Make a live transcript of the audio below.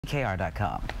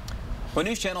KR.com. Well,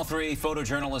 News Channel 3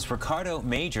 photojournalist Ricardo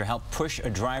Major helped push a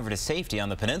driver to safety on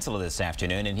the peninsula this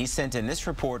afternoon, and he sent in this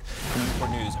report from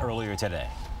Newport News earlier today.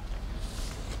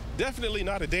 Definitely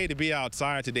not a day to be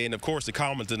outside today, and of course the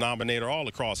common denominator all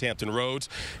across Hampton Roads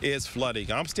is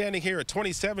flooding. I'm standing here at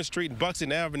 27th Street and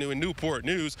Buxton Avenue in Newport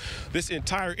News. This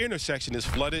entire intersection is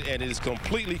flooded and it is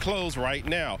completely closed right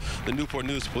now. The Newport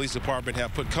News Police Department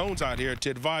have put cones out here to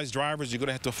advise drivers you're going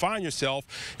to have to find yourself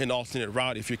an alternate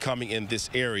route if you're coming in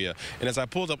this area. And as I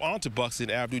pulled up onto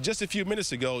Buxton Avenue just a few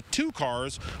minutes ago, 2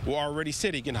 cars were already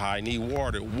sitting in high-knee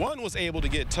water. One was able to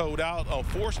get towed out.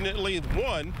 Unfortunately,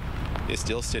 one is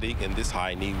still sitting in this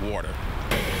high-knee water.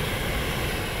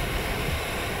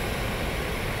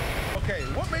 Okay,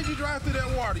 what made you drive through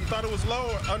that water? You thought it was low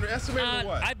or underestimated or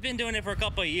what? I've been doing it for a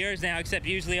couple of years now, except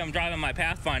usually I'm driving my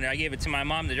Pathfinder. I gave it to my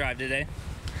mom to drive today.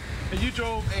 And you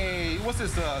drove a, what's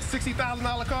this,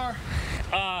 $60,000 car?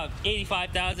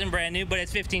 $85,000, brand new, but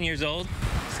it's 15 years old.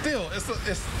 Still,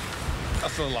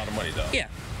 that's a lot of money though. Yeah.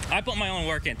 I put my own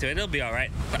work into it. It'll be all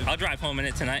right. I'll drive home in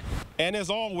it tonight. And as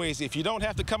always, if you don't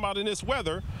have to come out in this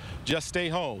weather, just stay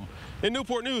home. In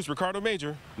Newport News, Ricardo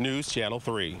Major, News Channel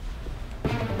 3.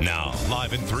 Now,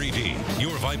 live in 3D,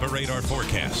 your Viper radar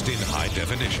forecast in high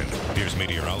definition. Here's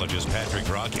meteorologist Patrick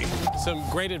Rocky. Some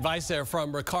great advice there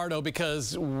from Ricardo,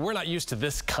 because we're not used to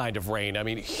this kind of rain. I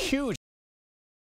mean, huge.